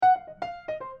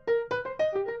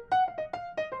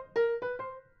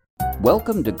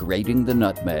Welcome to Grating the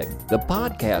Nutmeg, the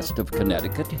podcast of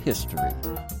Connecticut history.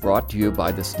 Brought to you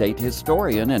by the State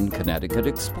Historian and Connecticut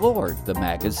Explored, the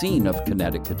magazine of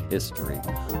Connecticut history.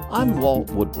 I'm Walt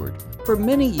Woodward. For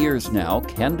many years now,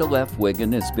 Kendall F.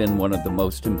 Wiggin has been one of the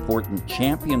most important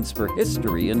champions for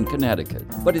history in Connecticut.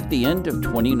 But at the end of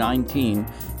 2019,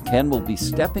 Ken will be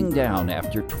stepping down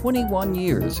after 21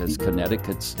 years as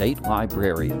Connecticut State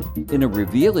Librarian. In a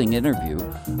revealing interview,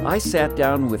 I sat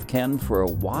down with Ken for a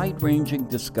wide-ranging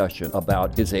discussion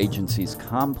about his agency's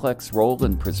complex role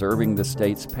in preserving the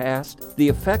state's past, the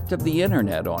effect of the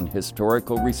internet on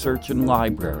historical research in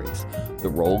libraries, the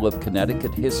role of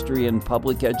Connecticut history in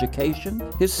public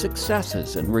education, his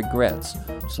successes and regrets,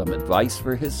 some advice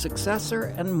for his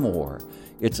successor, and more.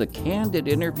 It's a candid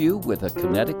interview with a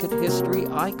Connecticut history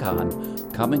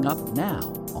icon coming up now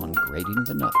on Grating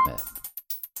the Nutmeg.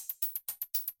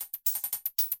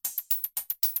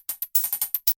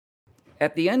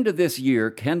 At the end of this year,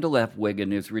 Kendall F.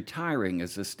 Wiggin is retiring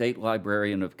as the State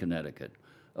Librarian of Connecticut,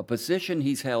 a position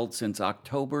he's held since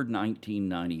October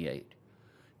 1998.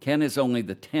 Ken is only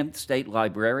the 10th state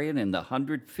librarian in the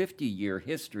 150-year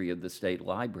history of the state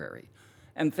library.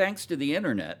 And thanks to the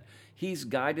internet, he's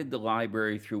guided the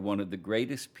library through one of the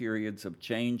greatest periods of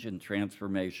change and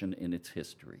transformation in its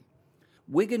history.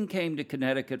 Wiggin came to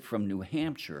Connecticut from New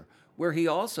Hampshire, where he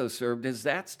also served as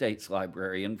that state's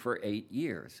librarian for 8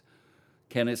 years.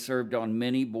 Ken has served on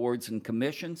many boards and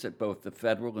commissions at both the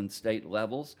federal and state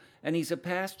levels, and he's a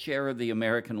past chair of the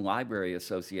American Library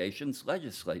Association's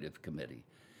Legislative Committee.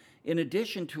 In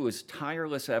addition to his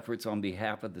tireless efforts on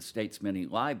behalf of the state's many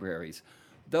libraries,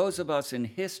 those of us in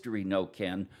history know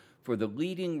Ken for the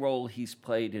leading role he's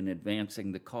played in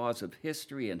advancing the cause of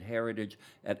history and heritage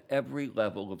at every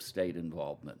level of state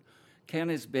involvement. Ken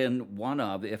has been one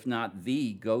of, if not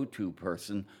the go-to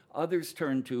person, others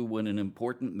turn to when an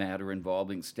important matter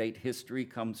involving state history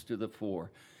comes to the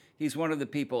fore. He's one of the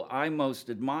people I most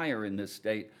admire in this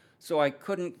state, so I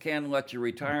couldn't, Ken, let your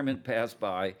retirement pass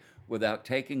by without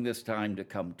taking this time to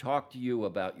come talk to you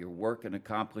about your work and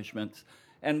accomplishments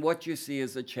and what you see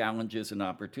as the challenges and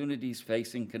opportunities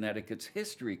facing Connecticut's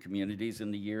history communities in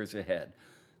the years ahead.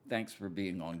 Thanks for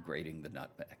being on Grating the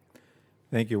Nutmeg.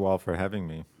 Thank you all for having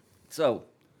me. So,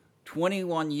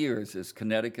 21 years as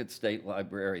Connecticut State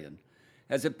Librarian.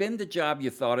 Has it been the job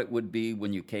you thought it would be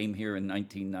when you came here in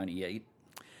 1998?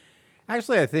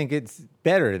 Actually, I think it's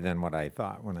better than what I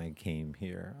thought when I came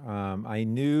here. I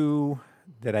knew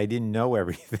that I didn't know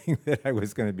everything that I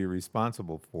was going to be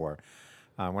responsible for.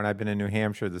 When I've been in New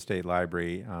Hampshire, the state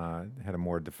library had a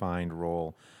more defined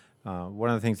role. One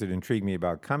of the things that intrigued me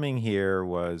about coming here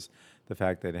was the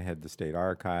fact that it had the state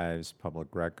archives, public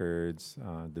records,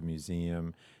 the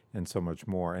museum, and so much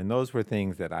more. And those were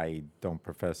things that I didn't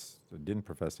profess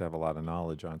to have a lot of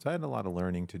knowledge on. So I had a lot of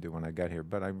learning to do when I got here,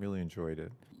 but I really enjoyed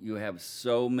it. You have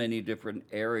so many different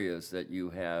areas that you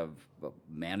have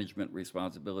management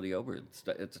responsibility over.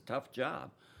 It's a tough job.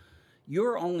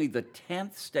 You're only the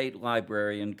 10th state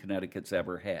librarian Connecticut's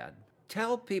ever had.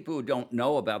 Tell people who don't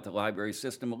know about the library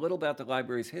system a little about the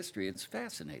library's history. It's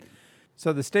fascinating.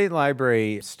 So the state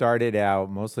library started out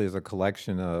mostly as a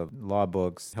collection of law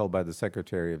books held by the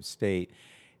Secretary of State,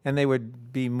 and they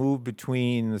would be moved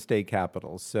between the state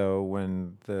capitals. So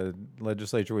when the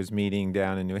legislature was meeting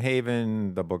down in New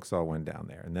Haven, the books all went down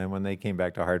there. And then when they came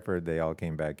back to Hartford, they all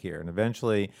came back here. And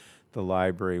eventually, the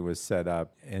library was set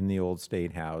up in the old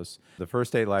State House. The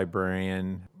first state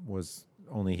librarian was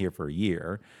only here for a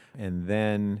year. And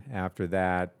then after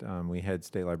that, we had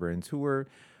state librarians who were,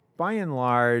 by and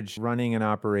large, running an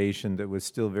operation that was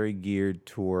still very geared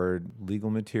toward legal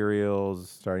materials,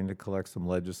 starting to collect some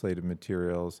legislative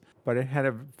materials, but it had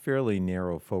a fairly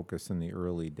narrow focus in the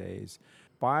early days.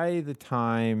 By the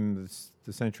time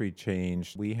the century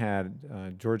changed, we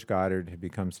had George Goddard had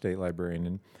become state librarian,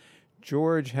 and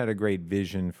George had a great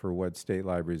vision for what state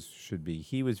libraries should be.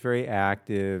 He was very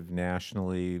active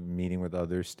nationally, meeting with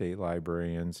other state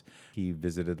librarians. He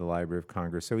visited the Library of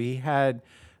Congress. So he had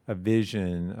a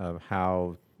vision of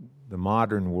how the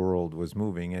modern world was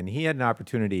moving, and he had an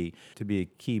opportunity to be a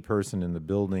key person in the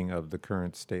building of the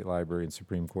current State Library and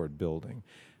Supreme Court building.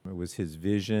 It was his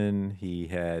vision. He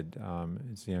had,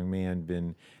 as a young man,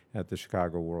 been at the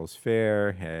Chicago World's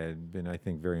Fair, had been, I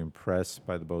think, very impressed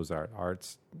by the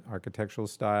Beaux-Arts architectural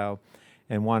style,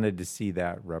 and wanted to see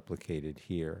that replicated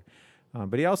here.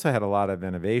 But he also had a lot of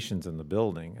innovations in the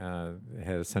building. It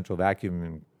had a central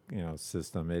vacuum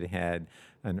system. It had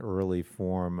an early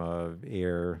form of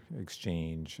air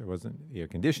exchange. It wasn't air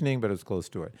conditioning, but it was close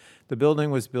to it. The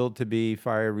building was built to be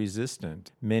fire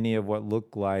resistant. Many of what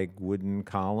looked like wooden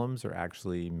columns are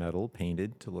actually metal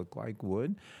painted to look like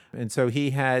wood. And so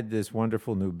he had this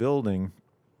wonderful new building.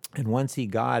 And once he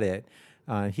got it,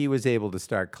 he was able to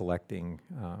start collecting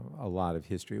a lot of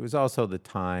history. It was also the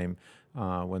time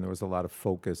when there was a lot of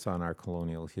focus on our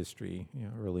colonial history,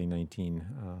 early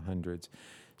 1900s.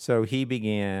 So he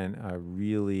began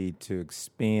really to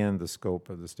expand the scope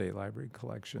of the State Library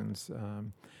collections.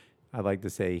 I like to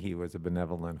say he was a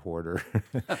benevolent hoarder.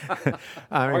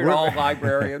 Aren't all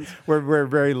librarians? We're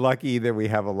very lucky that we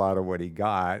have a lot of what he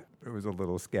got. It was a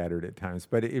little scattered at times,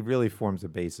 but it really forms a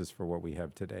basis for what we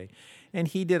have today. And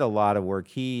he did a lot of work.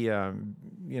 He, and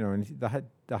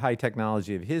the high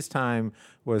technology of his time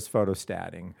was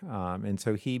photostatting. And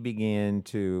so he began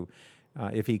to,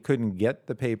 if he couldn't get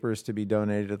the papers to be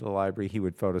donated to the library, he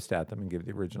would photostat them and give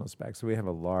the originals back. So we have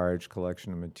a large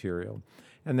collection of material.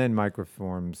 And then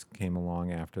microforms came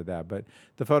along after that. But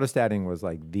the photostatting was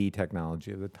like the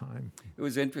technology of the time. It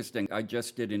was interesting. I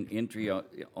just did an entry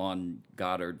on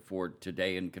Goddard for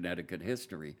Today in Connecticut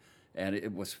History, and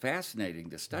it was fascinating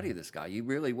to study this guy. He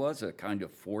really was a kind of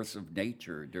force of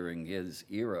nature during his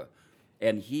era.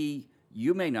 And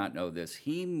you may not know this,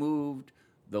 he moved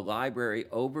the library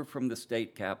over from the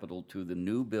state capitol to the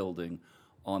new building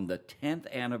on the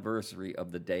 10th anniversary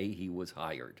of the day he was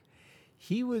hired.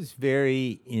 He was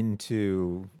very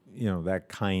into, that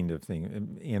kind of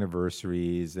thing.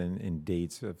 Anniversaries and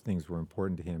dates of things were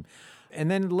important to him. And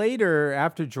then later,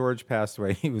 after George passed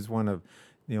away, he was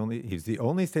the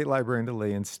only state librarian to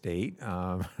lay in state.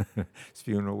 His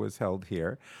funeral was held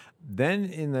here. Then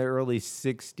in the early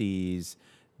 60s,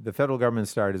 the federal government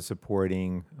started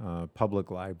supporting public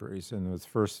libraries, and there was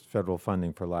first federal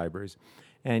funding for libraries.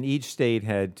 And each state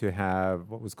had to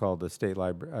have what was called a state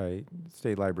library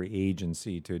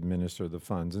agency to administer the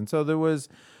funds. And so there was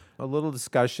a little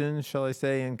discussion, shall I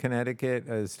say, in Connecticut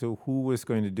as to who was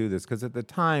going to do this. Because at the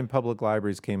time, public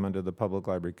libraries came under the Public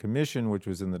Library Commission, which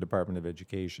was in the Department of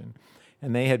Education.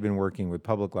 And they had been working with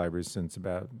public libraries since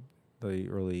about the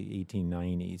early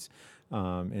 1890s.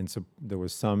 And so there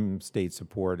was some state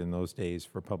support in those days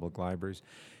for public libraries.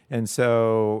 And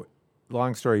so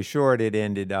long story short, it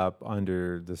ended up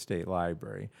under the state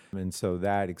library. And so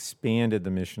that expanded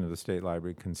the mission of the state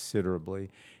library considerably.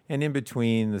 And in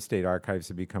between, the state archives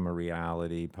had become a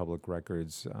reality. Public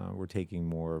records were taking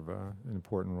more of an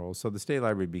important role. So the state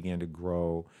library began to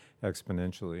grow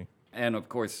exponentially. And of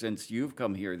course, since you've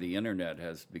come here, the internet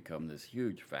has become this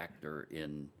huge factor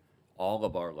in all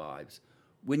of our lives.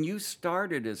 When you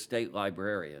started as state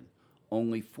librarian,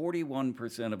 only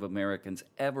 41% of Americans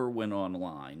ever went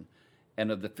online. And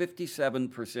of the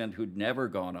 57% who'd never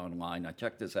gone online, I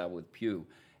checked this out with Pew,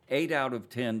 8 out of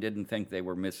 10 didn't think they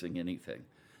were missing anything.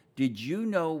 Did you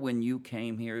know when you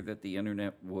came here that the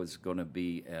internet was going to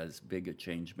be as big a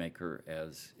change maker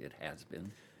as it has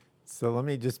been? So let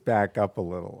me just back up a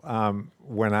little.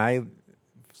 When I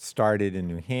started in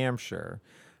New Hampshire,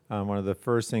 one of the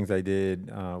first things I did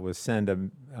was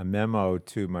send a memo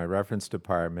to my reference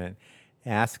department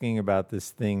asking about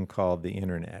this thing called the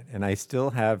internet. And I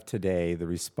still have today the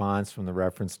response from the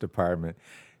reference department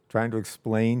trying to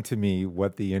explain to me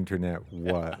what the internet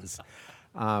was.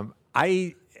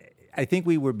 I think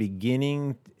we were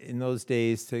beginning in those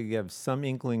days to have some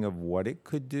inkling of what it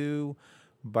could do,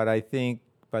 but I think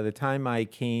by the time I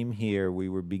came here, we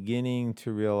were beginning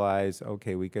to realize,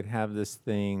 okay, we could have this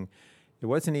thing. It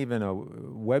wasn't even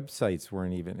websites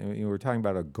weren't even. We were talking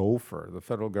about a gopher. The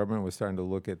federal government was starting to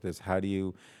look at this. How do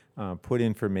you put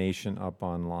information up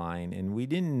online? And we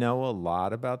didn't know a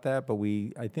lot about that, but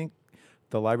I think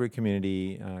the library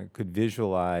community could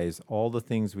visualize all the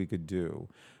things we could do,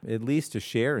 at least to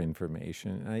share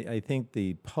information. I think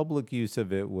the public use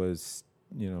of it was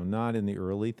not in the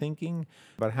early thinking,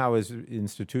 but how as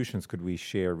institutions could we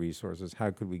share resources? How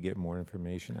could we get more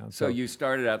information out? So you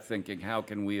started out thinking, how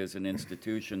can we as an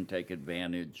institution take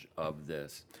advantage of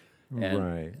this? And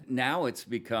right. Now it's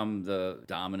become the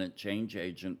dominant change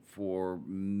agent for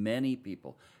many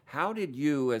people. How did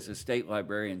you as a state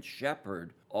librarian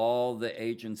shepherd all the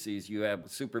agencies you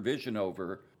have supervision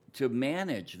over to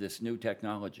manage this new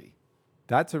technology?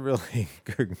 That's a really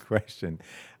good question.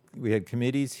 We had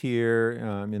committees here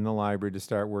in the library to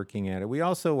start working at it. We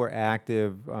also were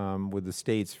active with the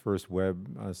state's first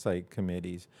website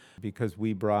committees because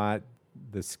we brought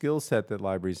the skill set that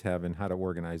libraries have in how to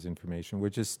organize information,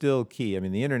 which is still key. I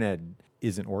mean, the internet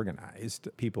isn't organized.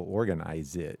 People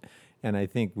organize it. And I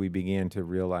think we began to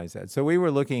realize that. So we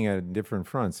were looking at different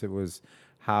fronts. It was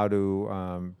how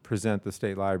to present the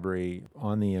State Library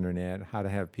on the internet, how to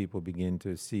have people begin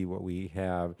to see what we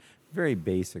have, very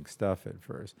basic stuff at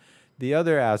first. The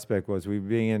other aspect was we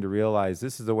began to realize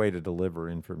this is a way to deliver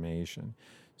information.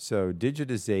 So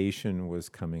digitization was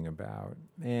coming about.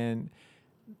 And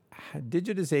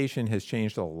digitization has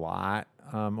changed a lot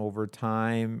over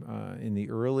time. In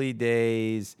the early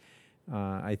days,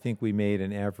 I think we made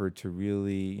an effort to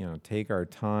really, take our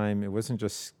time. It wasn't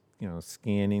just,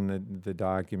 scanning the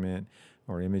document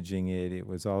or imaging it. It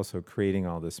was also creating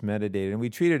all this metadata. And we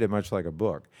treated it much like a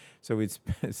book. So we'd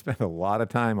spend a lot of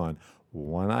time on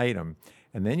one item.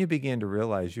 And then you begin to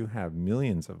realize you have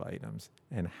millions of items.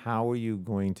 And how are you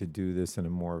going to do this in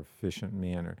a more efficient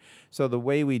manner? So the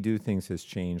way we do things has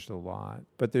changed a lot.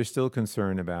 But there's still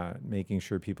concern about making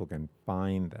sure people can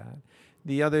find that.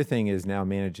 The other thing is now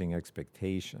managing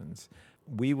expectations.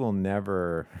 We will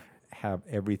never have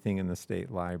everything in the State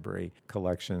Library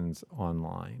collections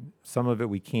online. Some of it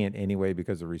we can't anyway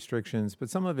because of restrictions, but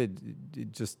some of it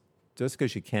just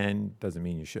because you can doesn't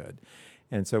mean you should.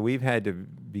 And so we've had to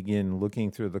begin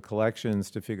looking through the collections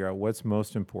to figure out what's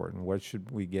most important, what should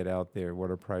we get out there,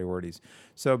 what are priorities.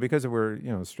 So because we're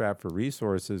strapped for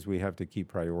resources, we have to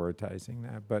keep prioritizing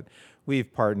that. But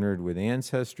we've partnered with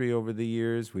Ancestry over the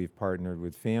years, we've partnered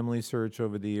with Family Search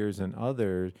over the years and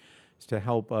others to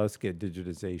help us get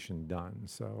digitization done.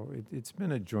 So it's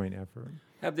been a joint effort.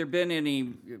 Have there been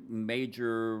any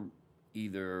major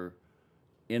either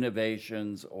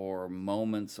innovations or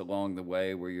moments along the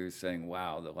way where you're saying,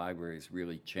 wow, the library is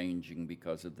really changing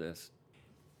because of this?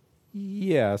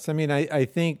 Yes. I mean, I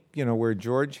think, where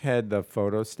George had the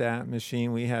photostat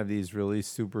machine, we have these really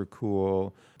super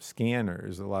cool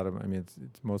scanners. It's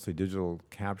mostly digital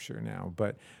capture now,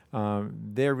 but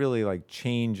they're really like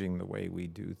changing the way we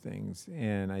do things.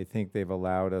 And I think they've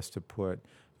allowed us to put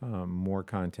more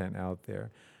content out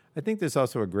there. I think there's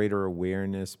also a greater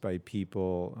awareness by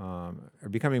people, are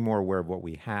becoming more aware of what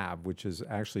we have, which has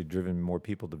actually driven more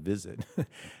people to visit.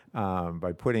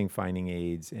 By putting finding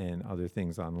aids and other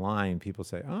things online, people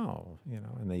say,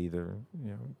 and they either,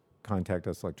 contact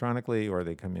us electronically or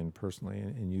they come in personally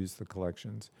and use the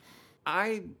collections.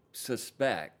 I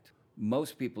suspect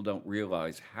most people don't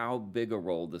realize how big a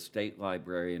role the state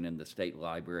librarian and the state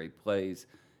library plays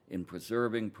in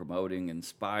preserving, promoting,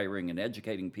 inspiring, and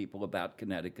educating people about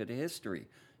Connecticut history.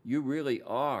 You really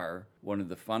are one of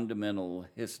the fundamental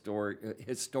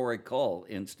historical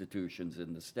institutions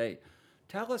in the state.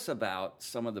 Tell us about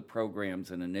some of the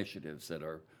programs and initiatives that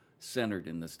are centered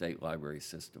in the state library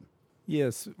system.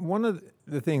 Yes, one of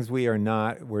the things we're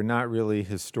not really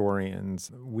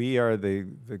historians. We are the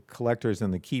collectors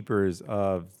and the keepers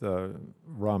of the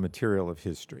raw material of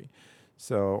history.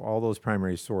 So all those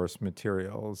primary source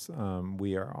materials,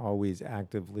 we are always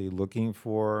actively looking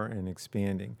for and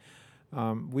expanding.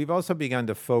 We've also begun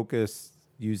to focus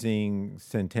using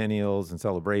centennials and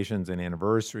celebrations and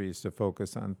anniversaries to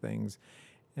focus on things.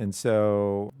 And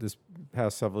so this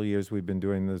past several years we've been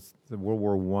doing this. The World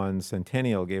War I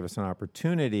centennial gave us an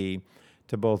opportunity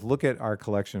to both look at our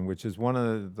collection, which is one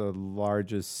of the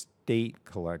largest state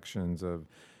collections of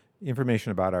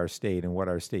information about our state and what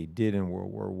our state did in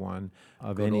World War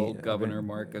I. Good old Governor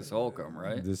Marcus Holcomb,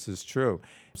 right? This is true.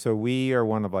 So we are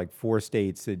one of 4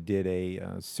 states that did a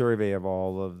survey of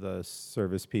all of the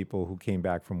service people who came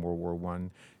back from World War I.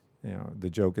 The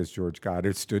joke is George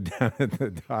Goddard stood down at the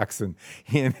docks and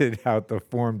handed out the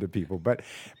form to people. But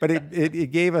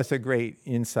it gave us a great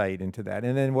insight into that.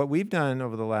 And then what we've done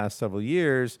over the last several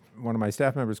years, one of my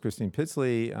staff members, Christine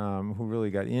Pitsley, who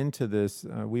really got into this,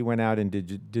 we went out and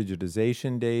did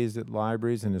digitization days at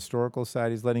libraries and historical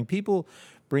societies, letting people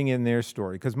bring in their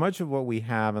story. Because much of what we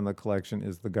have in the collection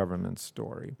is the government's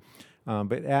story.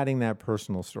 But adding that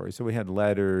personal story. So we had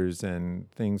letters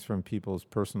and things from people's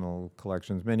personal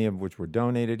collections, many of which were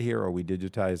donated here, or we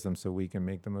digitized them so we can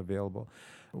make them available.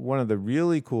 One of the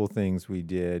really cool things we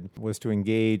did was to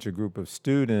engage a group of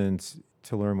students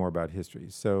to learn more about history.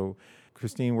 So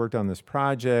Christine worked on this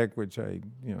project, which I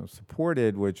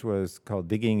supported, which was called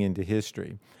Digging into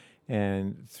History.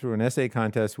 And through an essay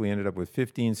contest, we ended up with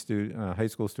 15 high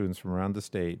school students from around the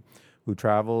state who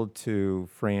traveled to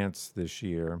France this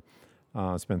year.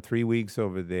 Spent 3 weeks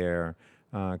over there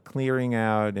clearing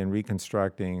out and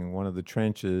reconstructing one of the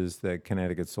trenches that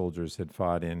Connecticut soldiers had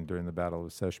fought in during the Battle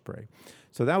of Seicheprey.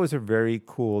 So that was a very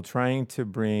cool, trying to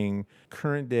bring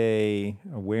current day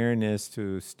awareness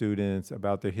to students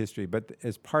about their history. But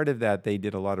as part of that, they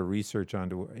did a lot of research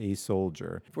onto a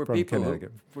soldier from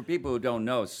Connecticut. For people who don't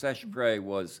know, Seicheprey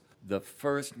was the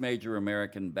first major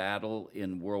American battle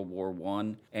in World War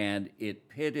I, and it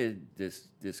pitted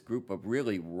this group of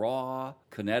really raw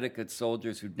Connecticut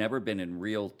soldiers who'd never been in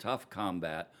real tough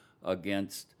combat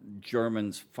against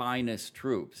Germany's finest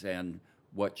troops. And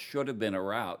what should have been a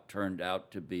rout turned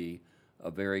out to be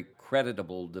a very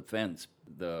creditable defense.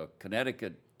 The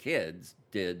Connecticut kids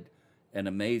did an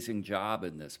amazing job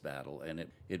in this battle, and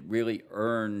it really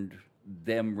earned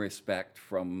them respect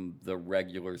from the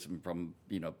regulars and from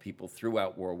people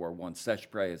throughout World War I.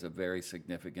 Seicheprey is a very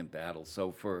significant battle.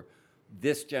 So for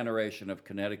this generation of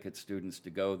Connecticut students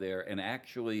to go there and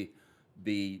actually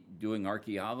be doing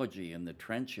archaeology in the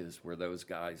trenches where those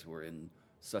guys were in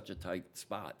such a tight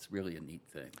spot, it's really a neat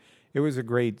thing. It was a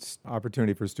great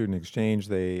opportunity for student exchange.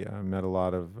 They met a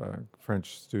lot of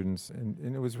French students,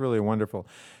 and it was really wonderful.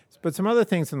 But some other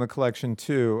things in the collection,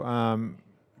 too.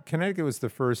 Connecticut was the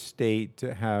first state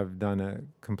to have done a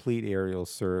complete aerial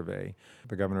survey.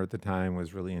 The governor at the time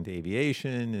was really into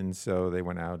aviation, and so they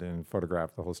went out and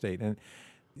photographed the whole state. And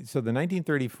so the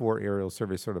 1934 aerial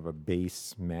survey is sort of a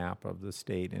base map of the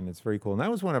state, and it's very cool. And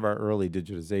that was one of our early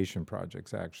digitization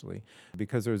projects, actually,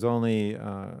 because there's only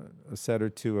a set or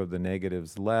two of the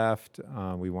negatives left.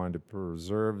 We wanted to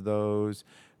preserve those.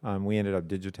 We ended up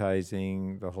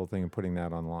digitizing the whole thing and putting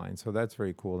that online. So that's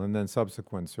very cool. And then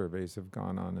subsequent surveys have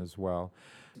gone on as well.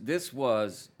 This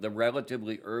was the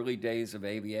relatively early days of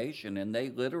aviation, and they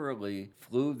literally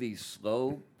flew these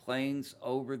slow planes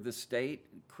over the state,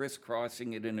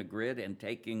 crisscrossing it in a grid and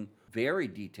taking very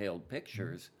detailed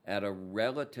pictures at a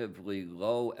relatively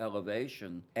low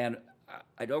elevation. And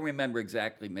I don't remember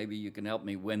exactly, maybe you can help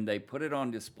me, when they put it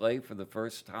on display for the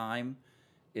first time,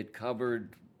 it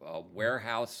covered a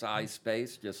warehouse-sized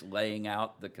space, just laying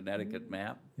out the Connecticut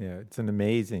map. Yeah, it's an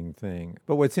amazing thing.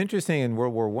 But what's interesting in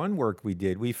World War I work we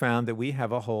did, we found that we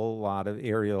have a whole lot of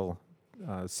aerial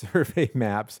survey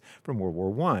maps from World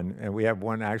War I. And we have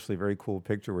one actually very cool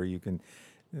picture where you can,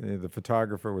 the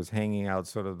photographer was hanging out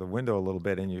sort of the window a little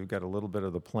bit, and you've got a little bit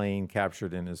of the plane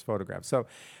captured in his photograph. So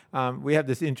we have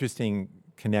this interesting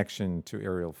connection to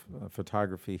aerial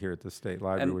photography here at the State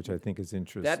Library, which I think is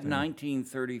interesting. That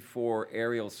 1934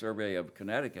 aerial survey of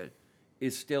Connecticut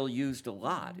is still used a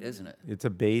lot, isn't it? It's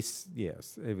a base,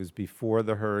 yes. It was before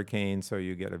the hurricane, so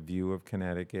you get a view of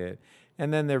Connecticut.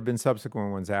 And then there have been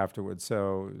subsequent ones afterwards,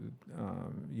 so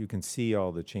you can see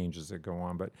all the changes that go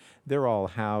on. But they're all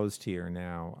housed here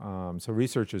now, so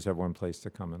researchers have one place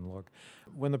to come and look.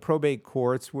 When the probate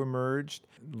courts were merged,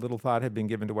 little thought had been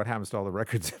given to what happens to all the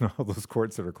records in all those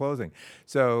courts that are closing.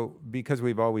 So because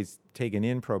we've always taken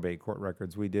in probate court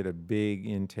records, we did a big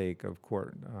intake of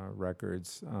court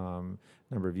records a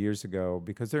number of years ago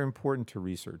because they're important to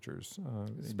researchers.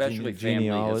 Especially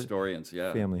family historians,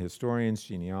 yeah. Family historians,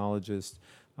 genealogists.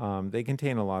 They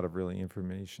contain a lot of really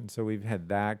information. So we've had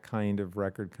that kind of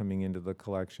record coming into the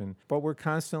collection. But we're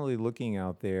constantly looking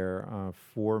out there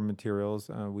for materials.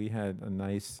 We had a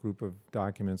nice group of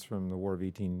documents from the War of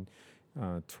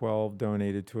 1812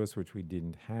 donated to us, which we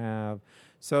didn't have.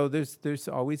 So there's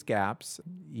always gaps.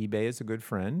 eBay is a good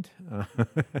friend.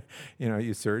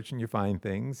 You search and you find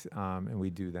things, and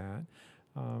we do that.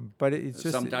 But it's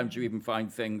just sometimes you even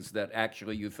find things that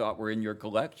actually you thought were in your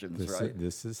collections, right?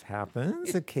 This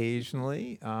happens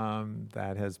occasionally.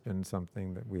 That has been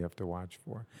something that we have to watch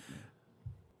for.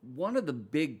 One of the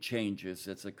big changes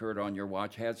that's occurred on your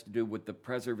watch has to do with the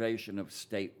preservation of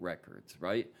state records,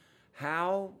 right?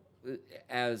 How,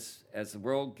 as the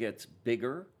world gets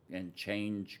bigger and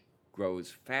change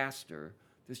grows faster,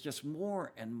 there's just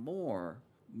more and more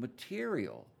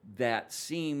material that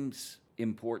seems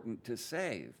important to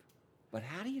save. But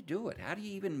how do you do it? How do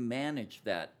you even manage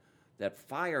that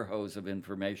fire hose of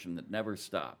information that never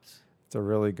stops? It's a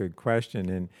really good question.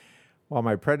 And while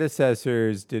my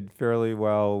predecessors did fairly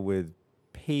well with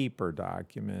paper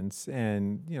documents,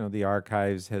 and the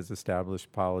archives has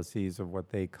established policies of what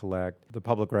they collect, the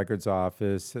Public Records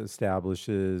Office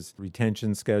establishes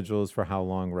retention schedules for how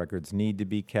long records need to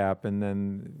be kept, and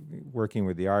then working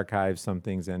with the archives, some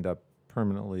things end up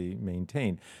permanently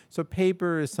maintained. So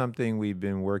paper is something we've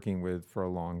been working with for a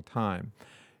long time.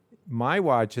 My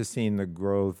watch has seen the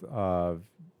growth of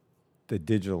the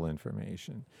digital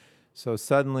information. So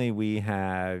suddenly we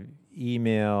have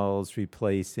emails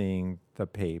replacing the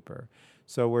paper.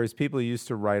 So whereas people used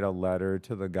to write a letter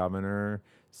to the governor,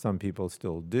 some people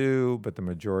still do, but the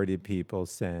majority of people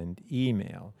send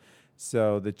email.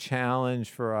 So the challenge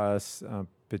for us,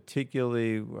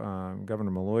 particularly Governor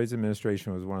Malloy's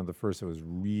administration was one of the first that was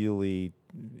really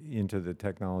into the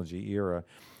technology era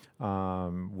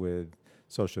with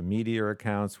social media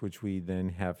accounts, which we then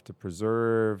have to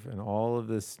preserve, and all of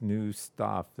this new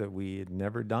stuff that we had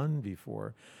never done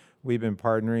before. We've been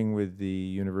partnering with the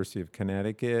University of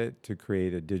Connecticut to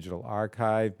create a digital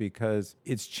archive because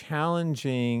it's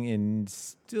challenging and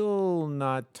still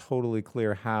not totally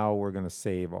clear how we're going to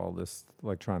save all this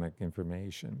electronic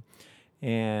information.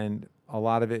 And a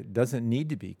lot of it doesn't need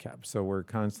to be kept. So we're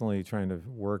constantly trying to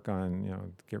work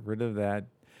on, get rid of that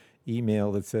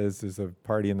email that says there's a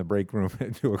party in the break room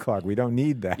at 2:00. We don't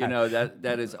need that.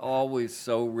 That is always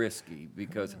so risky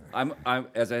because I'm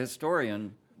as a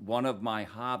historian, one of my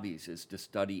hobbies is to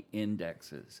study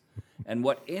indexes. And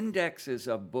what indexes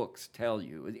of books tell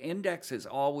you, indexes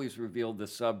always reveal the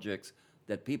subjects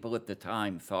that people at the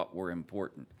time thought were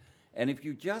important. And if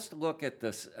you just look at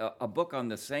this, a book on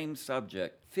the same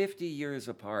subject 50 years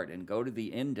apart and go to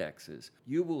the indexes,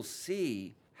 you will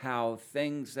see how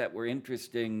things that were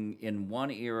interesting in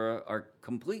one era are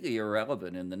completely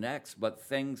irrelevant in the next, but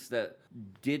things that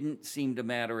didn't seem to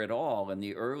matter at all in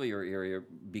the earlier era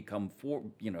become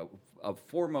of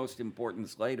foremost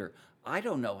importance later. I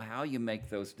don't know how you make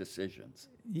those decisions.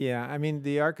 Yeah, I mean,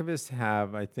 the archivists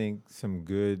have, I think, some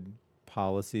good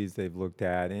policies they've looked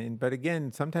at. But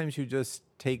again, sometimes you just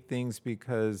take things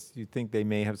because you think they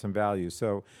may have some value.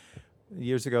 So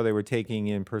years ago, they were taking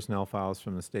in personnel files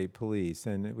from the state police,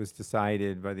 and it was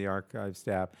decided by the archive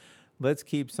staff, let's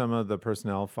keep some of the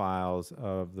personnel files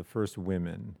of the first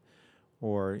women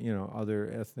or,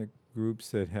 other ethnic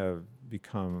groups that have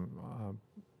become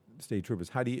state troopers.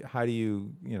 How do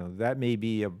you, that may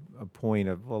be a point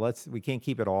of, we can't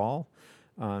keep it all,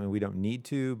 and we don't need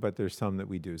to, but there's some that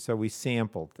we do. So we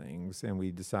sample things, and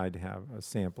we decide to have a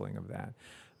sampling of that.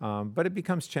 But it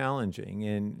becomes challenging,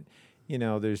 and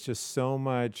there's just so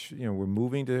much, we're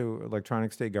moving to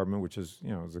electronic state government, which is,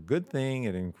 is a good thing.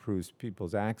 It improves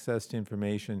people's access to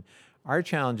information. Our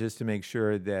challenge is to make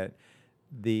sure that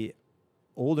the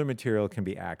older material can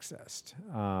be accessed.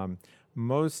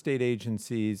 Most state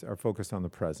agencies are focused on the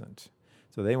present.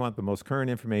 So they want the most current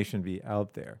information to be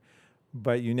out there.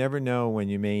 But you never know when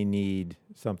you may need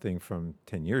something from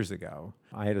 10 years ago.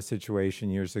 I had a situation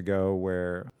years ago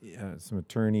where some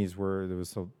attorneys there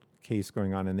was a case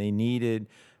going on, and they needed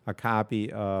a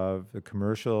copy of the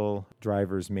commercial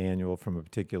driver's manual from a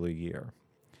particular year.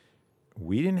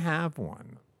 We didn't have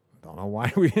one. Don't know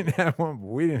why we didn't have one, but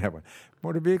we didn't have one.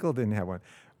 Motor vehicle didn't have one.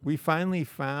 We finally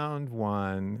found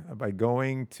one by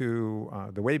going to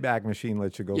the Wayback Machine.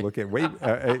 Lets you go look at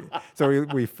so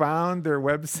we found their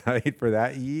website for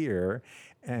that year,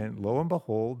 and lo and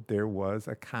behold, there was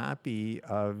a copy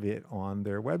of it on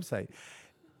their website.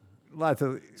 Lots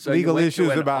of legal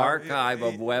issues about archive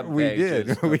of web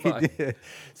pages. We did.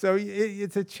 So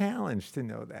it's a challenge to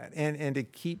know that and to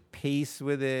keep pace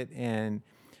with it. And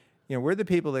we're the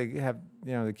people that have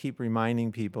that keep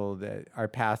reminding people that our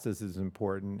past is as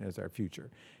important as our future.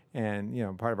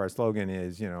 And part of our slogan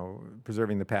is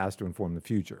preserving the past to inform the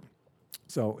future.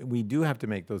 So we do have to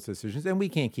make those decisions, and we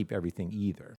can't keep everything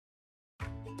either.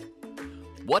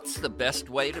 What's the best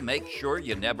way to make sure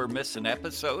you never miss an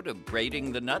episode of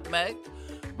Grating the Nutmeg?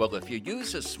 Well, if you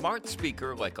use a smart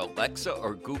speaker like Alexa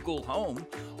or Google Home,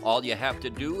 all you have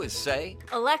to do is say,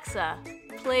 Alexa,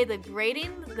 play the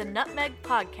Grating the Nutmeg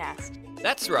podcast.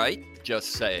 That's right,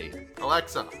 just say,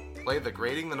 Alexa, play the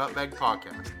Grating the Nutmeg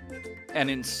podcast. And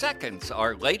in seconds,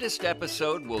 our latest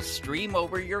episode will stream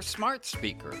over your smart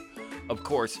speaker. Of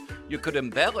course, you could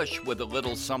embellish with a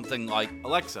little something like,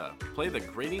 Alexa, play the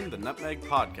Grating the Nutmeg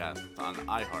podcast on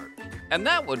iHeart. And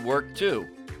that would work too.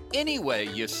 Anyway,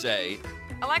 you say,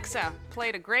 Alexa,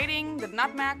 play the Grating the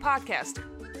Nutmeg podcast.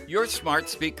 Your smart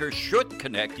speaker should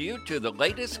connect you to the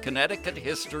latest Connecticut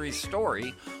history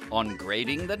story on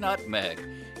Grating the Nutmeg.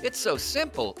 It's so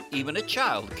simple, even a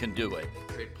child can do it.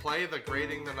 They play the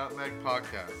Grating the Nutmeg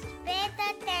podcast. Play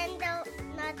the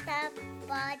Nutmeg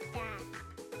podcast.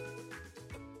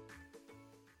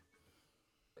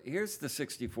 Here's the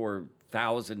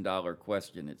 $64,000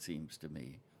 question, it seems to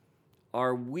me.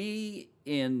 Are we,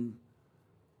 in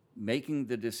making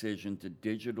the decision to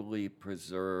digitally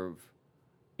preserve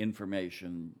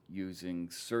information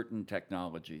using certain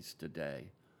technologies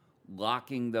today,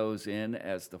 locking those in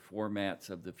as the formats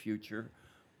of the future?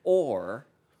 Or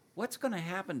what's going to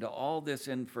happen to all this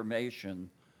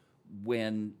information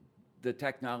when the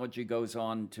technology goes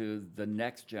on to the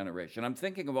next generation? I'm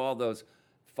thinking of all those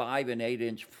 5 and 8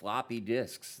 inch floppy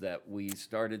disks that we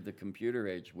started the computer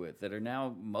age with that are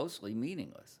now mostly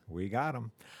meaningless. We got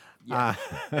them. Yeah.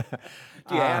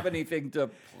 Do you have anything to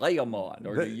play them on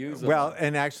or to use them Well, on?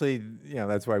 and actually,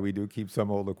 that's why we do keep some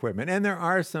old equipment. And there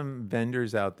are some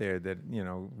vendors out there that,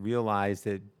 realize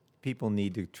that people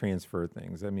need to transfer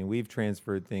things. I mean, we've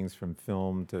transferred things from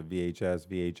film to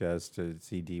VHS to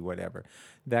CD, whatever.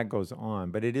 That goes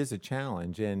on. But it is a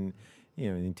challenge. And, the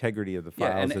integrity of the files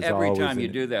Yeah, and is every always time you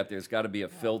do that, there's got to be a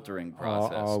filtering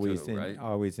process too, right?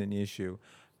 always an issue.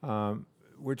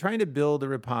 We're trying to build a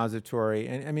repository,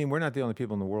 and I mean, we're not the only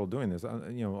people in the world doing this. A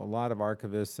lot of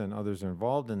archivists and others are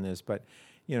involved in this, but,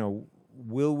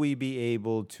 will we be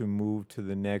able to move to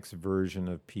the next version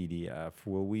of PDF?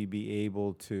 Will we be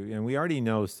able to, and we already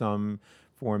know some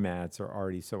formats are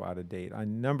already so out of date. A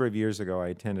number of years ago, I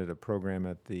attended a program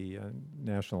at the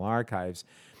National Archives.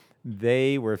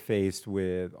 They were faced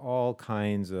with all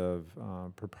kinds of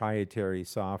proprietary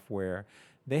software.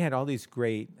 They had all these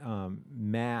great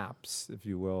maps, if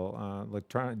you will,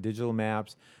 electronic digital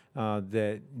maps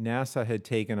that NASA had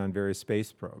taken on various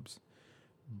space probes.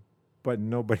 But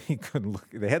nobody could look.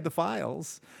 They had the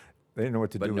files. They didn't know what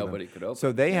to do with them. But nobody could open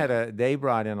So them. they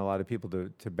brought in a lot of people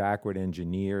to backward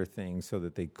engineer things so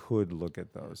that they could look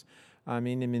at those. I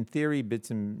mean, in theory, bits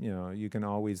and, you can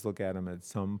always look at them at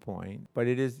some point. But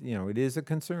it is a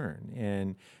concern.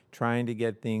 And trying to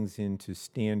get things into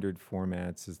standard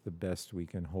formats is the best we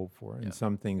can hope for. And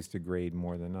some things degrade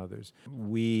more than others.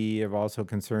 We are also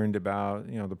concerned about,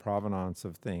 the provenance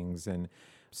of things. And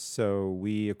so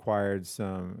we acquired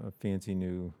a fancy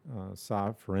new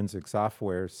forensic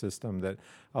software system that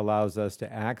allows us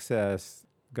to access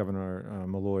Governor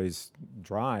Malloy's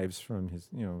drives from his,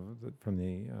 from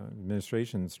the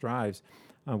administration's drives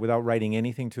without writing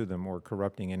anything to them or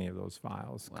corrupting any of those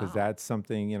files. Because that's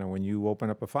something, when you open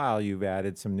up a file, you've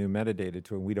added some new metadata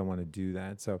to it. And we don't want to do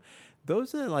that. So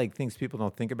those are like things people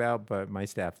don't think about, but my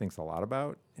staff thinks a lot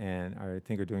about, and I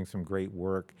think are doing some great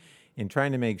work in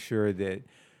trying to make sure that,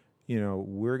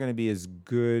 we're going to be as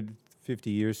good 50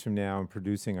 years from now in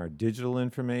producing our digital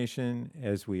information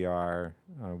as we are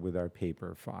with our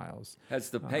paper files. Has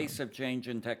the pace of change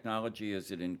in technology,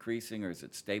 is it increasing or is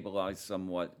it stabilized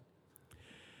somewhat?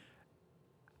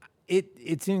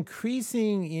 It's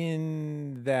increasing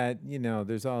in that,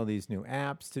 there's all these new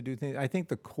apps to do things. I think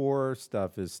the core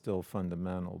stuff is still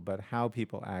fundamental, but how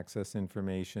people access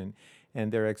information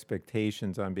and their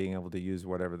expectations on being able to use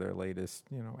whatever their latest,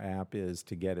 app is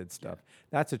to get at stuff.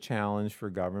 That's a challenge for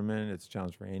government. It's a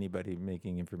challenge for anybody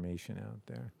making information out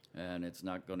there. And it's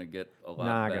not going to get a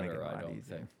lot better, I don't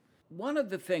think. One of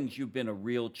the things you've been a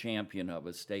real champion of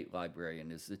as state librarian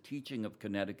is the teaching of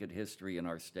Connecticut history in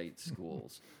our state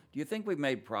schools. Do you think we've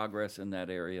made progress in that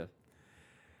area?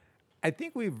 I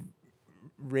think we've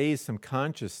raised some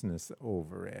consciousness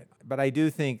over it, but I do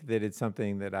think that it's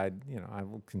something that I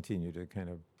will continue to kind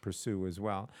of pursue as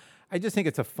well. I just think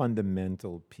it's a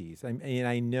fundamental piece.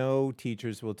 I know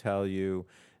teachers will tell you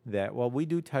that, well, we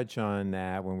do touch on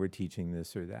that when we're teaching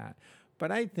this or that.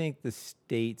 But I think the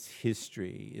state's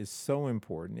history is so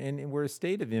important. And we're a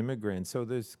state of immigrants, so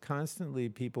there's constantly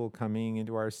people coming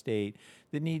into our state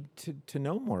that need to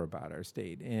know more about our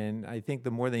state. And I think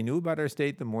the more they knew about our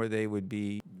state, the more they would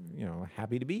be,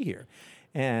 happy to be here.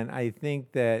 And I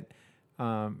think that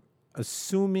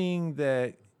assuming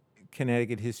that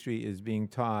Connecticut history is being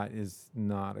taught is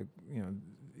not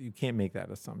you can't make that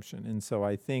assumption. And so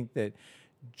I think that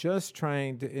just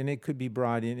trying to, and it could be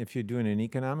brought in if you're doing an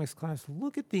economics class,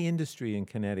 look at the industry in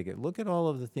Connecticut. Look at all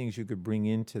of the things you could bring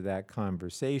into that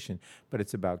conversation, but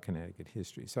it's about Connecticut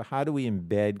history. So how do we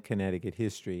embed Connecticut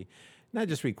history? Not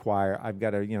just require, I've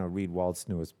got to, read Walt's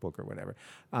newest book or whatever.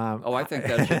 I think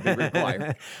that should be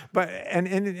required. But,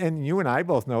 and you and I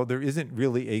both know there isn't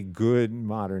really a good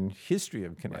modern history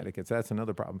of Connecticut. Right. So that's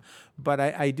another problem. But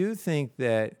I do think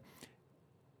that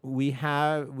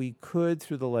we could,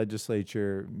 through the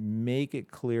legislature, make it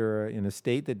clearer in a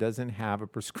state that doesn't have a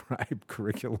prescribed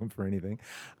curriculum for anything,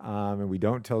 and we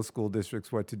don't tell school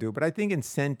districts what to do. But I think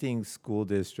incenting school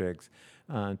districts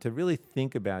to really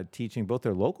think about teaching both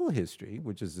their local history,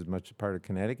 which is as much a part of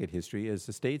Connecticut history as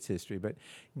the state's history, but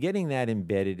getting that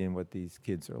embedded in what these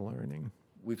kids are learning.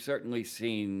 We've certainly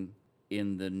seen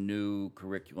in the new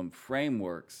curriculum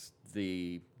frameworks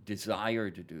the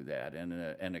desire to do that and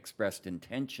an expressed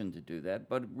intention to do that,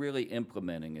 but really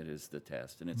implementing it is the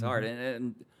test, and it's hard.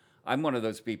 And I'm one of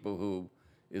those people who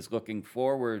is looking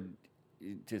forward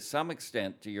to some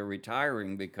extent to your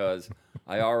retiring because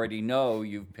I already know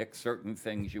you've picked certain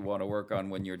things you want to work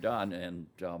on when you're done, and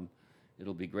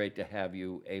it'll be great to have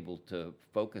you able to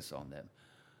focus on them.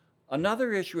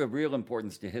 Another issue of real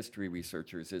importance to history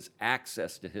researchers is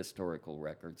access to historical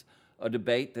records, a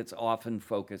debate that's often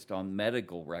focused on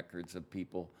medical records of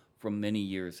people from many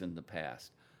years in the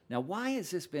past. Now, why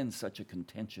has this been such a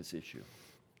contentious issue?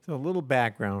 So a little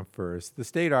background first. The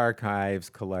State Archives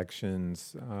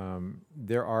collections,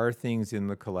 there are things in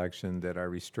the collection that are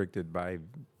restricted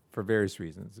for various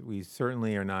reasons. We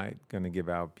certainly are not going to give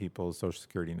out people's Social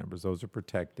Security numbers. Those are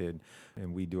protected,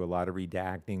 and we do a lot of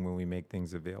redacting when we make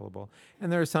things available.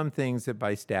 And there are some things that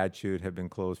by statute have been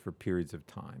closed for periods of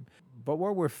time. But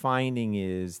what we're finding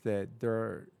is that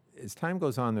as time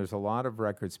goes on, there's a lot of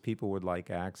records people would like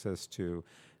access to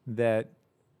that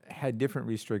had different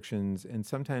restrictions, and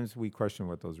sometimes we question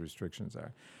what those restrictions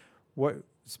are. What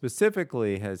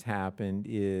specifically has happened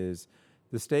is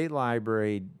the State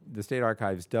Library, the State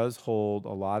Archives does hold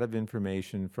a lot of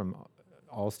information from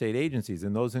all state agencies,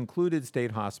 and those included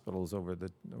state hospitals over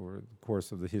the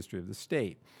course of the history of the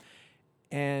state.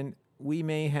 And we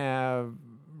may have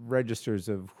registers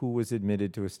of who was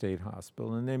admitted to a state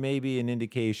hospital, and there may be an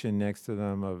indication next to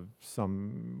them of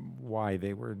why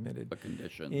they were admitted. A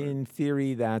condition. In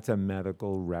theory, that's a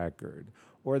medical record.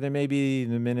 Or there may be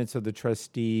the minutes of the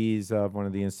trustees of one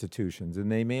of the institutions,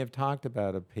 and they may have talked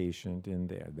about a patient in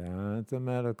there. That's a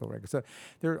medical record. So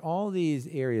there are all these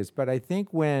areas, but I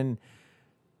think when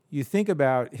you think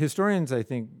about, historians, I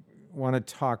think, want to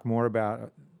talk more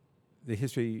about the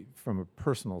history from a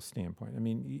personal standpoint. I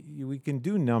mean, we can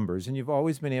do numbers, and you've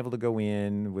always been able to go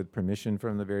in with permission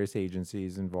from the various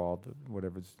agencies involved,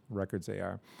 whatever records they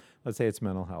are. Let's say it's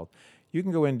mental health. You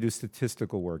can go in and do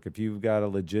statistical work. If you've got a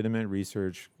legitimate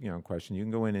research, question, you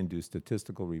can go in and do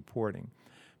statistical reporting.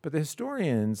 But the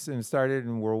historians, and started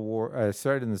in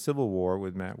the Civil War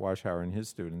with Matt Washauer and his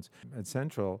students at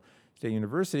Central State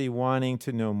University, wanting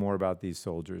to know more about these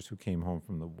soldiers who came home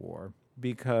from the war,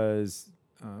 because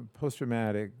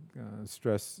post-traumatic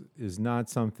stress is not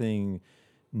something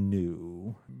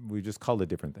new. We just call it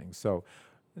different things. So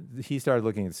he started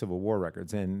looking at Civil War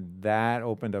records, and that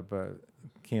opened up a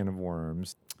can of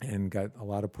worms and got a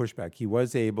lot of pushback. He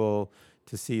was able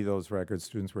to see those records.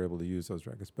 Students were able to use those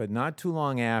records. But not too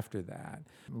long after that,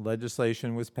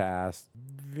 legislation was passed,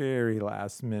 very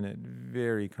last minute,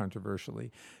 very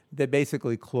controversially, that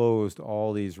basically closed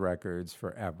all these records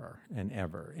forever and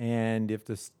ever. And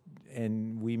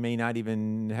we may not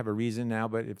even have a reason now,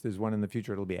 but if there's one in the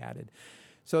future, it'll be added.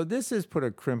 So this has put a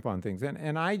crimp on things.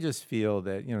 And I just feel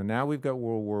that, now we've got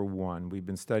World War I. We've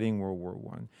been studying World War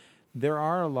I. There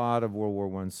are a lot of World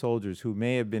War I soldiers who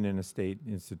may have been in a state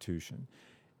institution.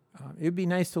 It would be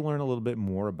nice to learn a little bit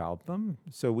more about them.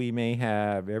 So we may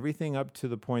have everything up to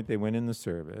the point they went in the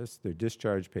service, their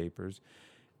discharge papers.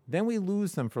 Then we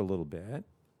lose them for a little bit.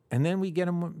 And then we get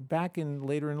them back in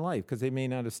later in life because they may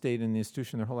not have stayed in the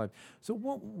institution their whole life. So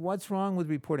what's wrong with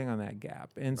reporting on that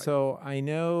gap? And right. So I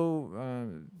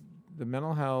know the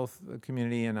mental health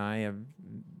community and I have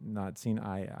not seen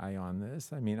eye on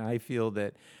this. I mean, I feel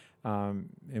that, and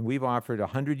we've offered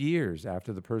 100 years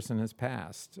after the person has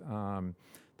passed.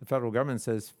 The federal government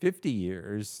says 50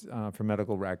 years for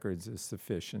medical records is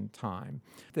sufficient time.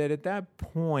 That at that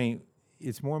point,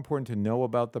 it's more important to know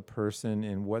about the person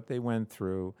and what they went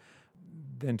through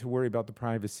than to worry about the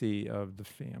privacy of the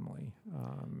family.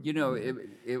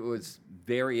 It was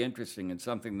very interesting and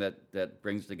something that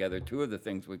brings together two of the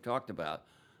things we've talked about.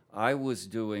 I was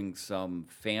doing some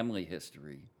family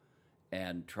history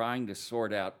and trying to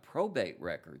sort out probate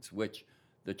records, which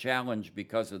the challenge,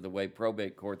 because of the way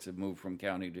probate courts have moved from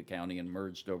county to county and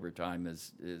merged over time,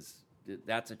 is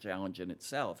that's a challenge in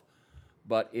itself.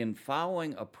 But in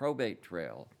following a probate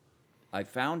trail, I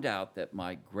found out that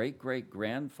my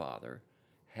great-great-grandfather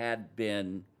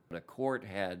the court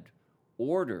had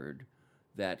ordered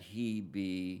that he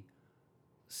be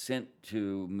sent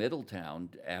to Middletown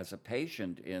as a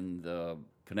patient in the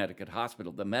Connecticut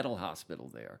hospital, the mental hospital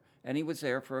there. And he was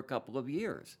there for a couple of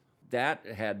years. That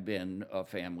had been a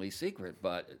family secret,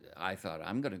 but I thought,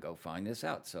 I'm going to go find this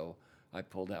out. So I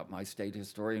pulled out my state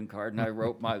historian card and I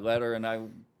wrote my letter, and I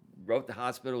wrote the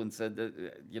hospital and said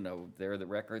that, there are the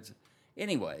records.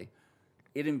 Anyway,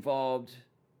 it involved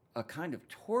a kind of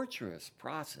torturous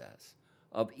process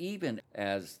of, even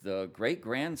as the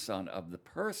great-grandson of the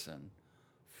person,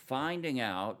 finding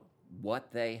out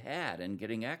what they had and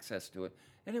getting access to it.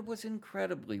 And it was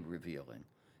incredibly revealing.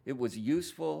 It was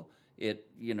useful. It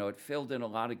filled in a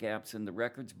lot of gaps in the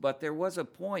records. But there was a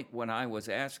point when I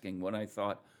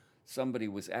thought somebody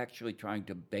was actually trying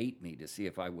to bait me to see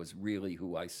if I was really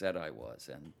who I said I was.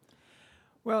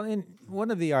 And one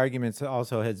of the arguments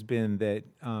also has been that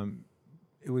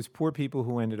it was poor people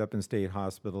who ended up in state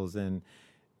hospitals, and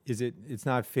it's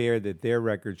not fair that their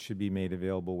records should be made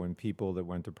available when people that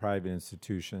went to private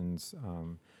institutions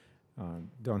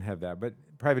don't have that. But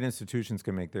private institutions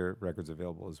can make their records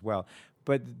available as well.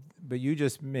 But you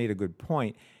just made a good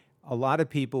point. A lot of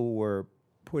people were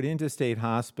put into state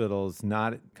hospitals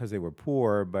not because they were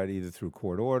poor, but either through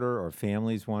court order or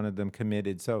families wanted them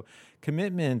committed. So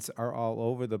commitments are all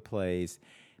over the place.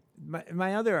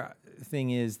 My other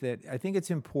thing is that I think it's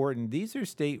important. These are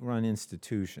state-run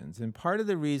institutions, and part of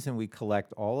the reason we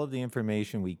collect all of the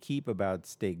information we keep about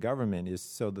state government is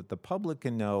so that the public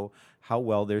can know how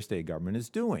well their state government is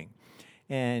doing.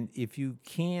 And if you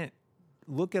can't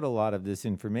look at a lot of this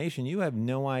information, you have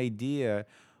no idea,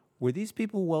 were these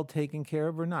people well taken care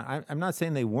of or not? I'm not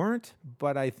saying they weren't,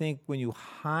 but I think when you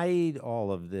hide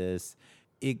all of this,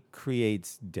 it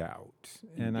creates doubt.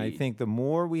 And I think the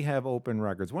more we have open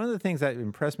records, one of the things that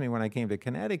impressed me when I came to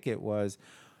Connecticut was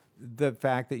the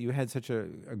fact that you had such a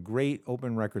great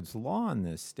open records law in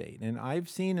this state. And I've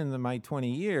seen in my 20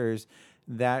 years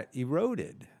that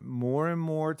eroded. More and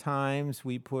more times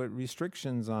we put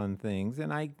restrictions on things,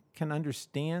 and I can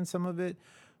understand some of it,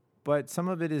 but some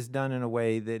of it is done in a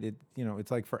way that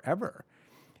it's like forever.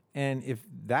 And if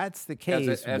that's the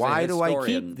case, why do I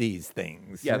keep these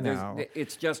things? Yeah,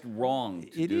 it's just wrong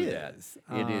to do that.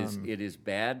 It It is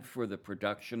bad for the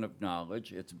production of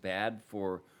knowledge. It's bad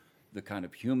for the kind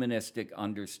of humanistic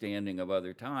understanding of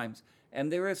other times. And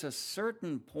there is a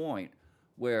certain point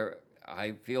where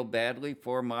I feel badly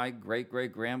for my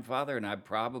great-great-grandfather, and I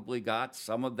probably got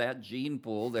some of that gene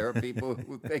pool. There are people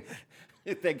who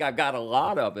think I've got a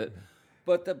lot of it.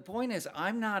 But the point is,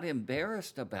 I'm not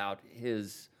embarrassed about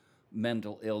his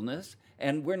mental illness,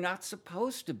 and we're not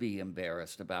supposed to be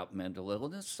embarrassed about mental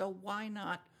illness, so why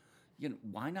not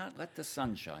let the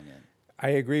sun shine in? I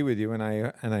agree with you, and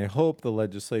I hope the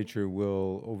legislature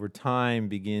will, over time,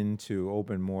 begin to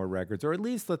open more records, or at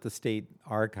least let the state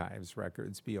archives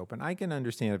records be open. I can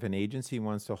understand if an agency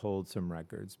wants to hold some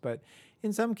records, but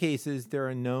in some cases, there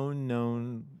are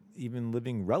known, even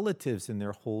living relatives, and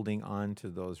they're holding on to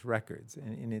those records,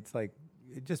 and it's like,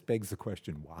 it just begs the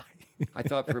question, why? I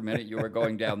thought for a minute you were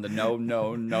going down the no.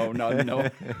 No.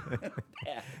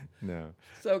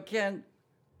 So, Ken,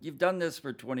 you've done this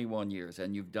for 21 years,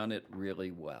 and you've done it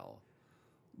really well.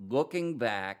 Looking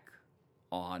back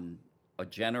on a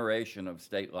generation of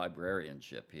state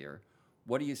librarianship here,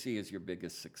 what do you see as your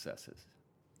biggest successes?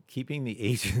 Keeping the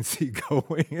agency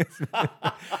going.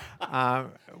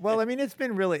 Well,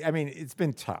 it's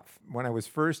been tough. When I was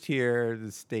first here,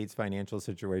 the state's financial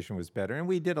situation was better, and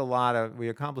we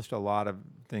accomplished a lot of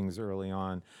things early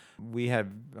on. We have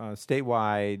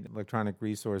statewide electronic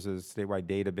resources, statewide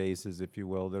databases, if you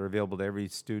will, that are available to every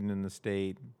student in the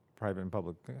state, private and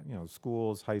public,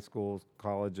 schools, high schools,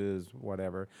 colleges,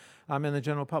 whatever, and the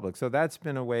general public. So that's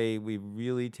been a way we've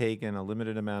really taken a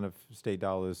limited amount of state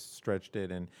dollars, stretched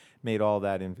it, and made all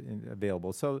that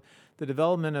available. So the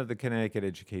development of the Connecticut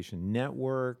Education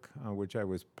Network, which I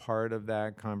was part of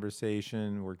that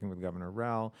conversation, working with Governor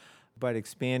Rell, but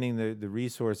expanding the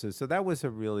resources. So that was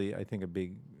I think, a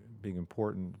big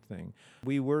important thing.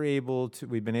 We've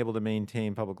been able to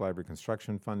maintain public library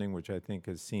construction funding, which I think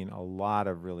has seen a lot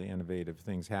of really innovative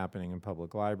things happening in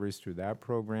public libraries through that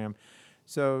program.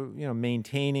 So,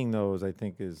 maintaining those, I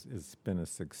think, has been a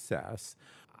success.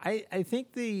 I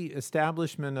think the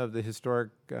establishment of the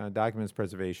Historic Documents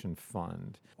Preservation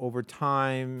Fund over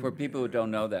time. For people who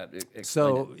don't know that,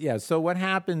 explain it. Yeah. So what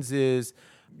happens is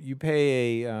you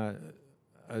pay a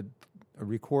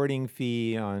recording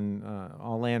fee on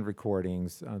all land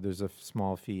recordings. There's a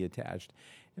small fee attached.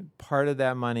 And part of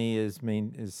that money is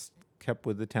kept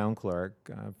with the town clerk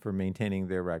for maintaining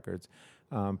their records.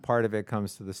 Part of it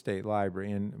comes to the state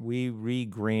library, and we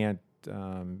re-grant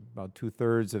about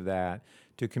 2/3 of that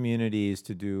to communities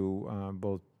to do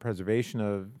both preservation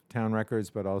of town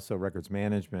records, but also records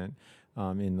management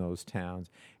in those towns.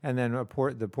 And then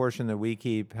the portion that we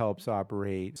keep helps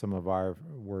operate some of our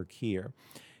work here.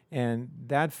 And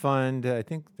that fund, I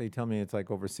think they tell me it's like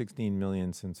over $16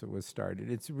 million since it was started.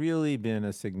 It's really been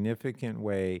a significant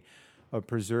way of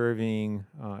preserving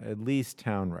at least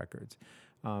town records.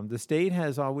 The state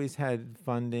has always had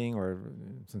funding, or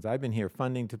since I've been here,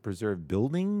 funding to preserve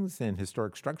buildings and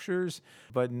historic structures,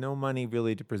 but no money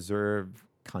really to preserve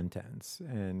contents.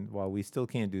 And while we still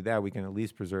can't do that, we can at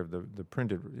least preserve the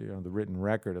printed, the written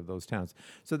record of those towns.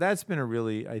 So that's been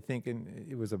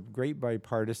it was a great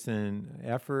bipartisan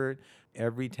effort.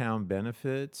 Every town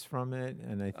benefits from it,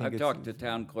 and I think I've talked to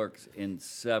town clerks in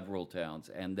several towns,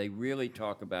 and they really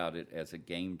talk about it as a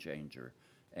game changer.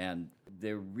 And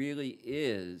there really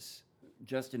is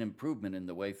just an improvement in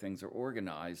the way things are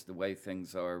organized, the way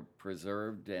things are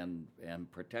preserved and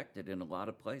protected in a lot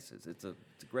of places. It's a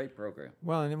great program.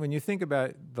 Well, and when you think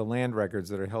about the land records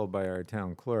that are held by our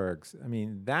town clerks, I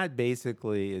mean, that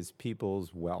basically is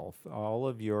people's wealth. All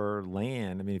of your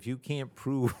land, I mean, if you can't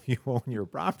prove you own your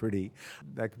property,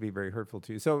 that could be very hurtful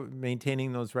to you. So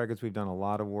maintaining those records, we've done a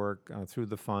lot of work through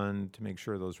the fund to make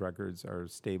sure those records are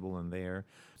stable and there.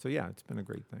 So yeah, it's been a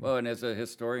great thing. Well, and as a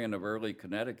historian of early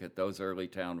Connecticut, those early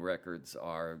town records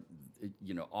are,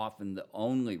 often the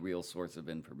only real source of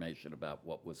information about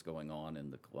what was going on in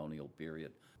the colonial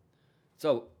period.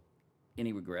 So,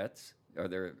 any regrets? Are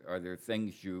there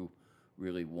things you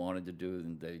really wanted to do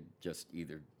and they just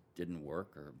either didn't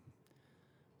work or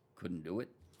couldn't do it?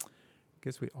 I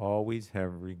guess we always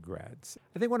have regrets.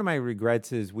 I think one of my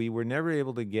regrets is we were never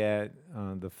able to get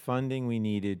the funding we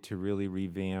needed to really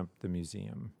revamp the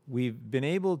museum. We've been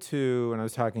able to, and I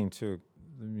was talking to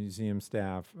the museum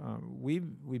staff,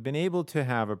 we've been able to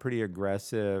have a pretty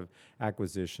aggressive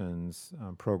acquisitions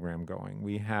program going.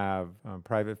 We have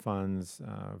private funds,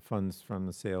 funds from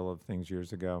the sale of things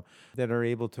years ago, that are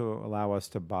able to allow us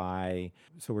to buy.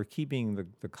 So we're keeping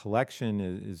the collection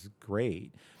is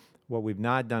great. What we've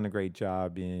not done a great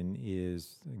job in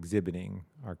is exhibiting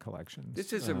our collections.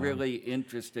 This is a really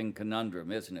interesting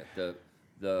conundrum, isn't it?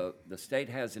 The state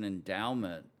has an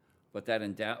endowment, but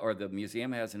or the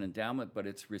museum has an endowment, but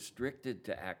it's restricted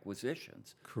to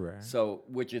acquisitions. Correct. So,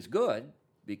 which is good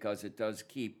because it does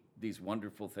keep these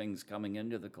wonderful things coming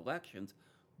into the collections,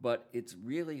 but it's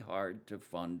really hard to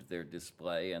fund their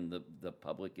display and the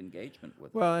public engagement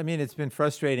with them. Well, I mean, it's been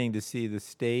frustrating to see the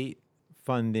state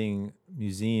funding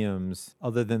museums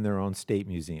other than their own state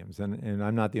museums. And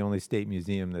I'm not the only state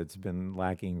museum that's been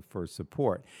lacking for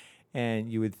support.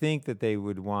 And you would think that they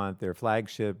would want their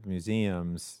flagship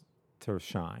museums to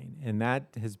shine. And that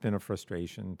has been a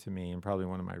frustration to me and probably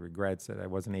one of my regrets that I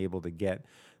wasn't able to get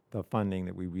the funding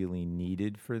that we really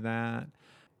needed for that.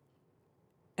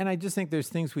 And I just think there's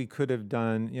things we could have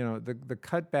done, the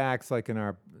cutbacks like in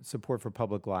our support for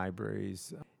public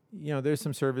libraries. There's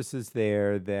some services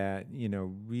there that,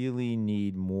 really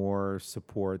need more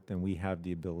support than we have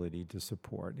the ability to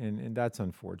support. And that's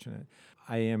unfortunate.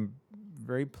 I am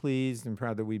very pleased and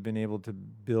proud that we've been able to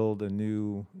build a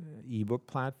new ebook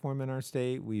platform in our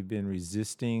state. We've been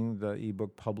resisting the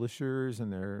ebook publishers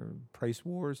and their price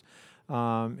wars.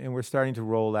 And we're starting to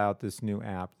roll out this new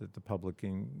app that the public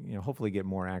can, hopefully get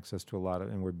more access to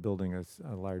and we're building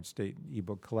a large state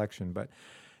ebook collection. But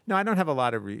no, I don't have a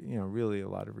lot of, really a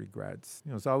lot of regrets.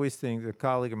 It's always things. A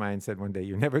colleague of mine said one day,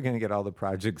 "You're never going to get all the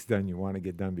projects done you want to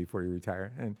get done before you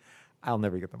retire," and I'll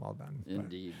never get them all done.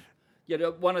 Indeed.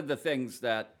 One of the things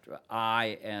that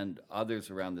I and others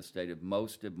around the state have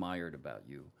most admired about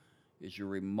you is your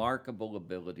remarkable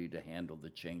ability to handle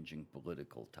the changing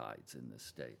political tides in this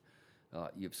state.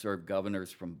 You've served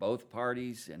governors from both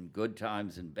parties in good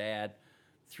times and bad.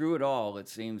 Through it all, it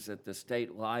seems that the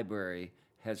state library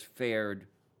has fared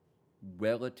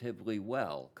relatively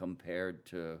well compared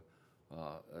to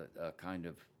a kind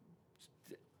of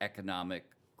economic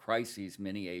crises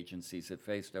many agencies have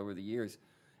faced over the years.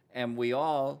 And we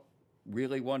all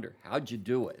really wonder, how'd you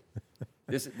do it?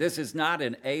 This is not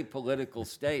an apolitical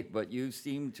state, but you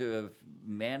seem to have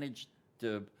managed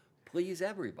to please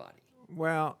everybody.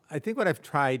 Well, I think what I've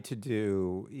tried to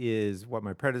do is what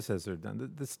my predecessor had done.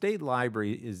 The state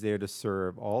library is there to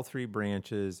serve all three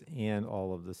branches and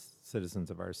all of the citizens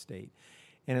of our state.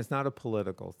 And it's not a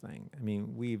political thing. I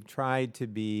mean, we've tried to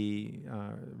be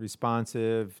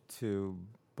responsive to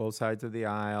both sides of the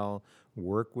aisle,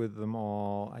 work with them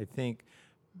all. I think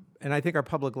our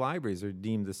public libraries are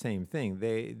deemed the same thing.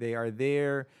 They are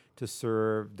there to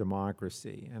serve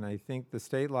democracy. And I think the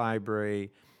state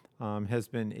library has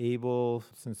been able,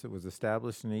 since it was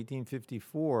established in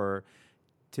 1854,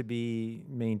 to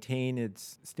maintain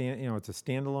its it's a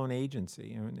standalone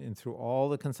agency, and through all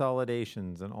the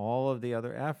consolidations and all of the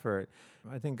other effort,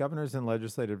 I think governors and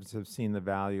legislators have seen the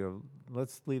value of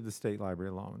let's leave the state library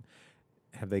alone.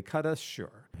 Have they cut us?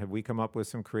 Sure. Have we come up with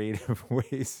some creative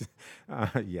ways?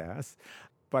 Yes.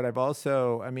 But I've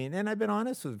also, and I've been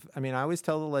honest I always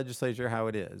tell the legislature how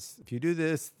it is. If you do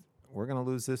this, we're going to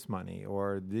lose this money,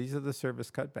 or these are the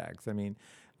service cutbacks.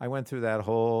 I went through that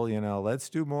whole, let's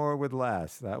do more with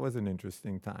less. That was an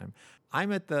interesting time.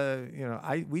 I'm at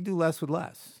we do less with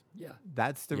less. Yeah.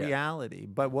 That's the reality.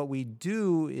 But what we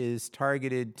do is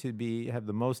targeted to have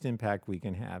the most impact we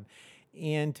can have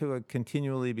and to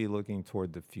continually be looking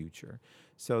toward the future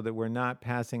so that we're not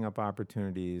passing up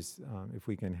opportunities if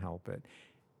we can help it.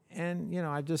 And,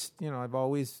 I've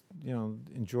always,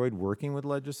 enjoyed working with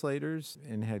legislators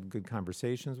and had good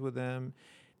conversations with them.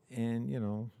 and,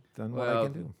 done what Well, I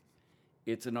can do.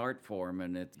 It's an art form,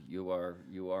 and you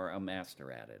are a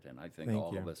master at it, and I think Thank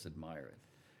all you. of us admire it.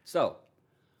 So,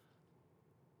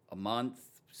 a month,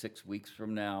 6 weeks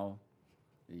from now,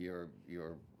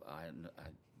 you'll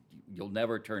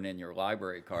never turn in your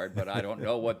library card, but I don't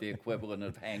know what the equivalent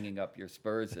of hanging up your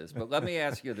spurs is. But let me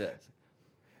ask you this.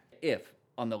 If,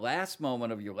 on the last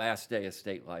moment of your last day as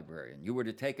state librarian, you were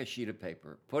to take a sheet of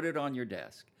paper, put it on your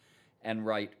desk, and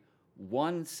write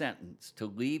one sentence to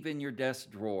leave in your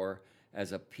desk drawer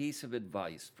as a piece of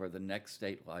advice for the next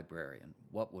state librarian,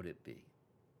 what would it be?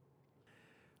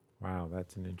 Wow,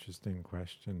 that's an interesting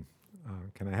question.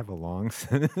 Can I have a long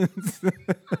sentence?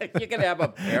 You can have a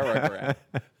paragraph.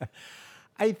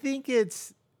 I think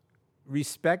it's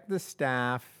respect the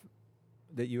staff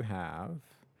that you have,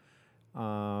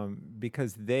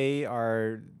 because they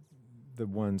are the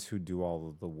ones who do all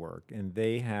of the work, and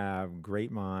they have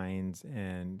great minds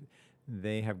and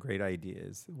they have great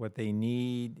ideas. What they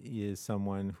need is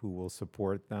someone who will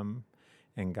support them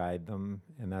and guide them,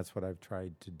 and that's what I've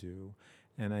tried to do.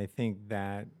 And I think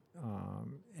that,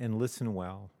 and listen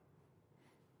well.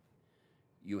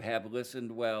 You have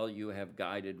listened well, you have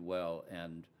guided well,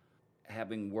 and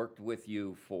having worked with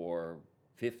you for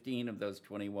 15 of those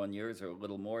 21 years, or a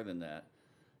little more than that,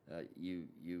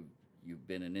 you've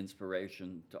been an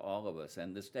inspiration to all of us,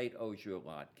 and the state owes you a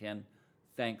lot. Ken,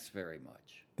 thanks very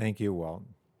much. Thank you, Walt.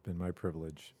 It's been my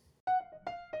privilege.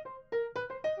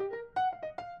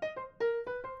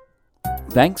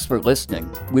 Thanks for listening.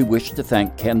 We wish to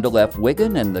thank Kendall F.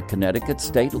 Wiggin and the Connecticut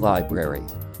State Library.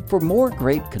 For more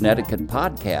great Connecticut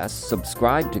podcasts,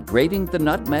 subscribe to Grating the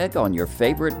Nutmeg on your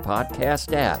favorite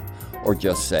podcast app, or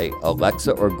just say,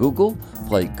 Alexa or Google,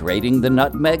 play Grating the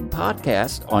Nutmeg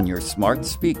podcast on your smart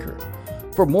speaker.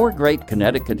 For more great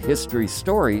Connecticut history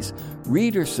stories,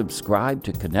 read or subscribe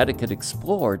to Connecticut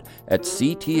Explored at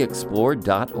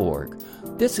ctexplored.org.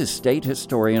 This is State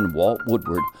Historian Walt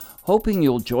Woodward, hoping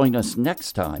you'll join us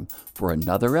next time for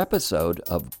another episode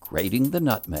of Grating the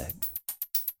Nutmeg.